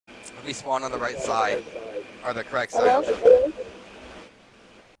be spawned on the right side. Or the correct side. Hello?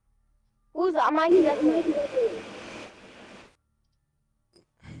 Who's that? Mikey, that's Mikey.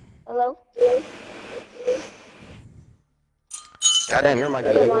 Hello? Goddamn, you're my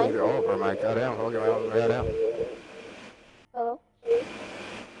goddamn over, my goddamn, hold your mouth, goddamn. Hello?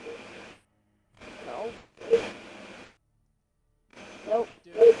 No. Nope.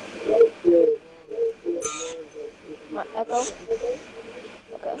 My echo?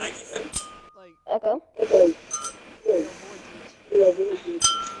 Okay. Echo?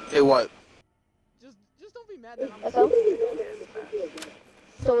 Hey, what? Just don't be mad that I'm Echo?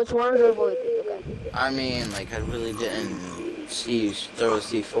 So it's orange or void, okay. I mean, like, I really didn't see you throw a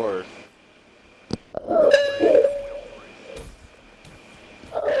C4.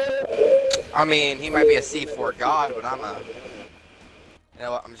 I mean, he might be a C4 god, but I'm a... You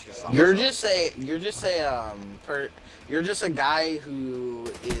know what, I'm just gonna stop. You're just a guy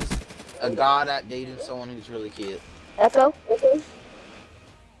who is a god at dating someone who's really cute. Echo?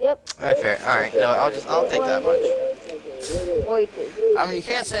 Yep. Alright, fair. Alright, no, I'll take that much. Void. I mean, you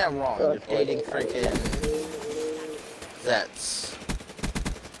can't say I'm wrong. You're dating freaking Zets.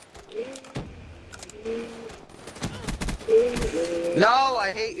 No,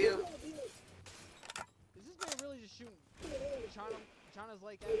 I hate you. Is this man really just shooting? China's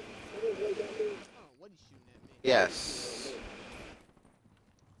like at me? I don't know what he's shooting at me. Yes.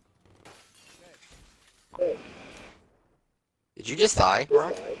 Okay. Did you just die,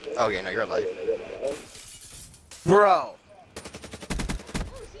 bro? Oh, yeah, no, you're alive. Bro.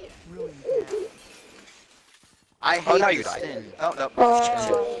 Really bad. I hate Oh, now the you died. Stin. Oh, no.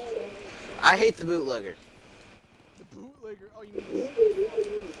 I hate the bootlegger. The bootlegger? Oh, you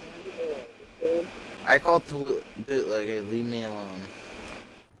mean I call it the bootlegger. Leave me alone.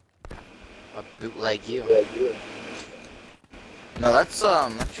 A bootleg you. No, that's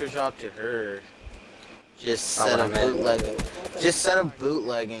your job to her. Just set up bootlegging. Just set up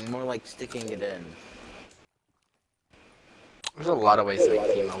bootlegging, more like sticking it in. There's a lot of ways to make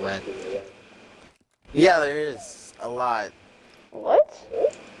female wet. Yeah, there is a lot. What?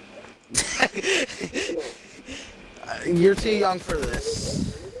 You're too young for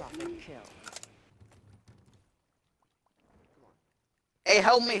this. Hey,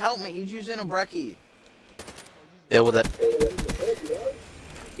 help me, help me. He's using a brekkie. Deal with it.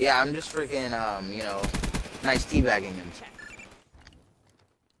 Yeah, I'm just freaking, you know, nice teabagging him.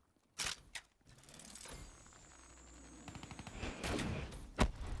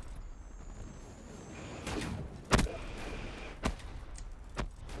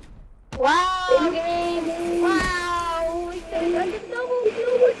 Wow, game! Wow! We can double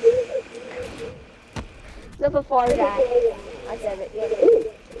kill! Except before I died. I said it, yeah.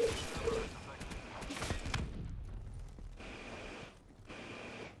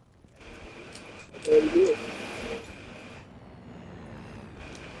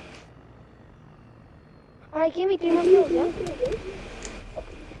 Alright, give me 3 more kills, yeah?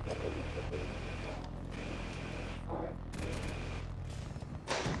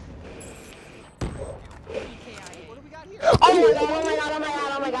 what do we got here? Oh my god, oh my god, oh my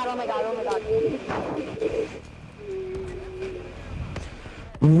god, oh my god, oh my god, oh my god.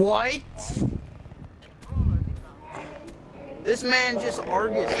 What? This man just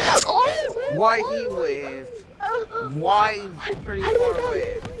argues. Why he waved? Why pretty far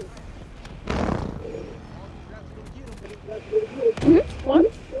away? What?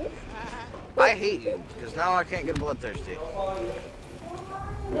 I hate you, because now I can't get bloodthirsty.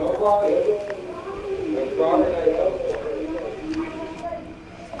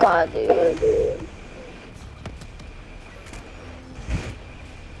 God, dude.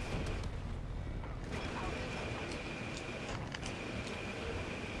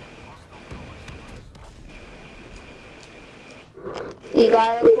 You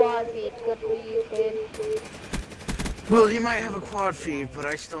got a quad feed, good for you, kid. Well, you might have a quad feed, but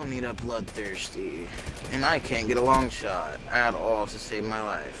I still need a bloodthirsty. And I can't get a long shot at all to save my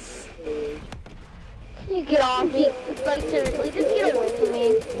life. Can you get off me? Like, seriously, just get away from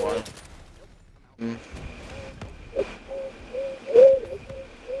me. What?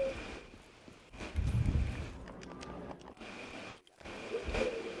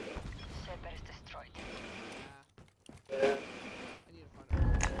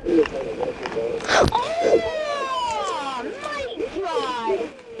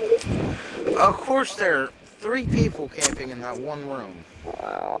 Of course there are 3 people camping in that one room.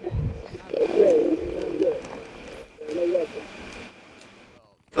 Wow.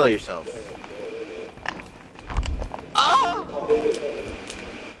 Kill yourself. Oh!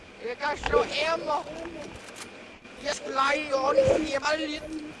 Jeg kan slå ærmer. Jeg skal lege i ordentligt. Jeg bare lidt.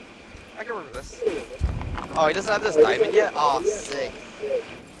 I can remember this. Oh, he doesn't have this diamond yet? Oh, sick.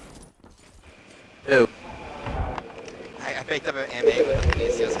 Who? I picked up an MA with the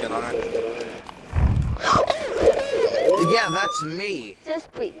PCO skin on it. Yeah, that's me.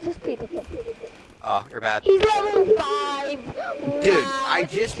 Just beat Oh, you're bad. He's level 5. Dude, Wow. I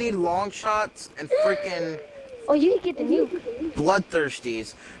just need long shots and freaking Oh, you can get the nuke.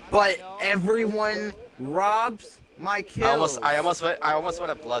 bloodthirsties, but everyone robs my kills. I almost went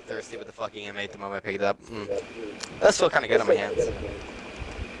a bloodthirsty with the fucking MA the moment I picked it up. That's still kind of good on my hands.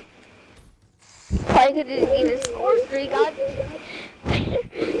 Probably could have eaten a score streak. I'm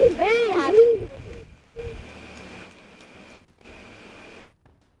very happy.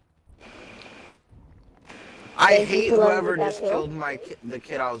 I Thank you hate for letting whoever me just back killed the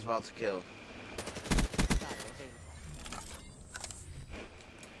kid I was about to kill.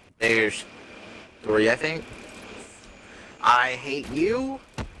 There's 3, I think. I hate you.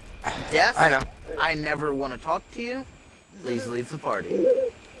 Death. I know. I never want to talk to you. Please leave the party.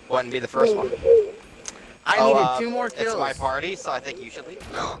 Wouldn't be the first one. I needed 2 more kills. It's my party, so I think you should leave.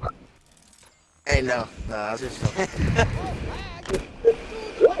 Hey, no. No, I was just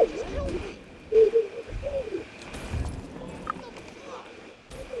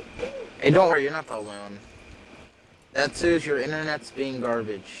Hey, don't worry, you're not the only one. That says your internet's being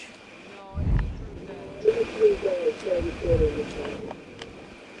garbage.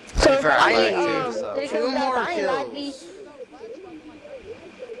 So fair, I need too, so. there 2 goes that more dying lobby. kills.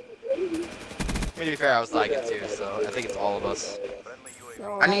 To be fair, I was lagging too, so I think it's all of us.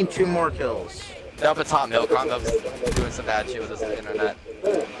 I need 2 more kills. Up at top, Milk Milk's doing some bad shit with his internet.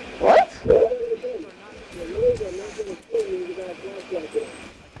 What?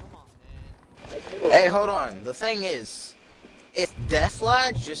 Hey, hold on. The thing is, if Death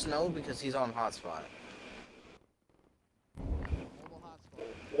lags, just know because he's on hotspot.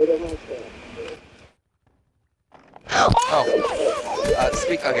 Oh. Okay, I was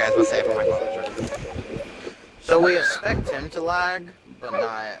gonna say it for my phone. So we expect him to lag, but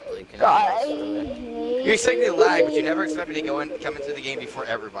not like You expect me to lag, but you never expect me to come into the game before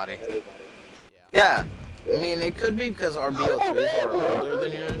everybody. Yeah. I mean, it could be because our BO3s are older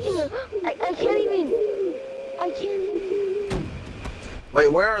than yours. I can't even. I can't even.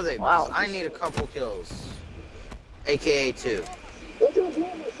 Wait, where are they? Wow. I need a couple kills. AKA 2.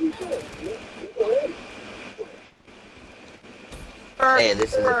 Hey,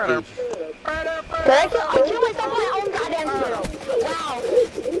 this is a peach. I killed myself with my own goddamn kill. Wow.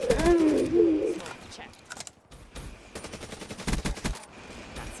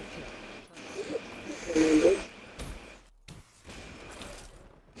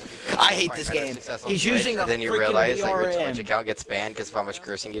 I hate this game. He's using a then you freaking realize that your Twitch VRM. account gets banned because of how much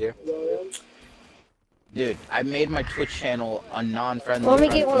cursing you do. Dude, I made my Twitch channel a non-friendly. Let me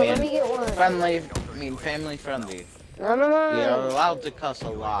get one. Let me get one. Friendly, I mean family friendly. No. We are allowed to cuss a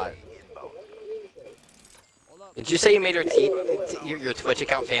lot. Did you say you made your Twitch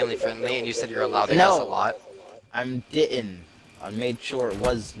account family friendly and you said you're allowed to cuss a lot? I didn't. I made sure it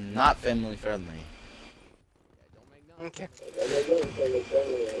was not family friendly. Okay.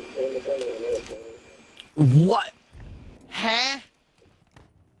 What? Huh?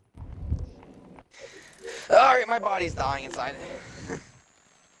 Alright, my body's dying inside.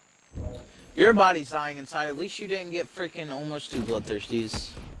 Your body's dying inside. At least you didn't get freaking almost 2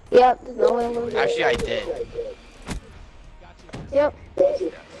 bloodthirsties. Yep, there's no way I'm gonna do it. Actually, I did. Yep.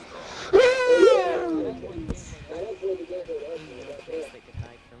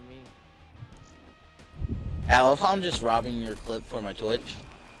 Al, if I'm just robbing your clip for my Twitch.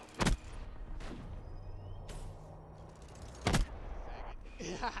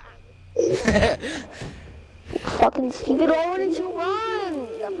 Fucking stupid, why wouldn't you run?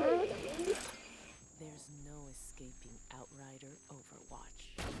 There's no escaping Outrider Overwatch.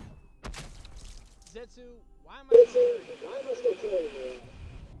 Zetsu, why am I still killing you?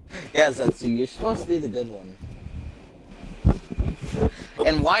 Yeah, Zetsu, you're supposed to be the good one.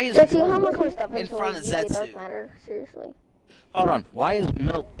 And why is Zetsu, how much more stuff in front of It does Zetsu? matter, seriously. Hold on, why is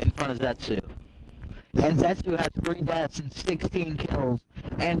Milk in front of Zetsu? And Zetsu has 3 deaths and 16 kills.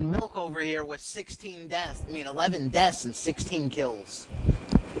 And Milk over here with 16 deaths, 11 deaths and 16 kills.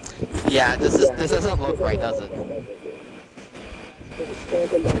 Yeah, this doesn't look right, does it?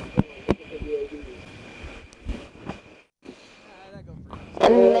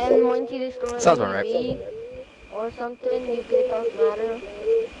 And then once you destroy Sounds the about right. EV or something, you get those matter.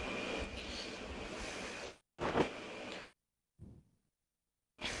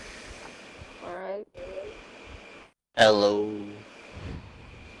 Alright. Hello.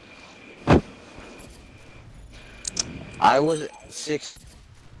 I was 6.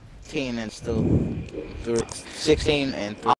 16 and still 16 and 3.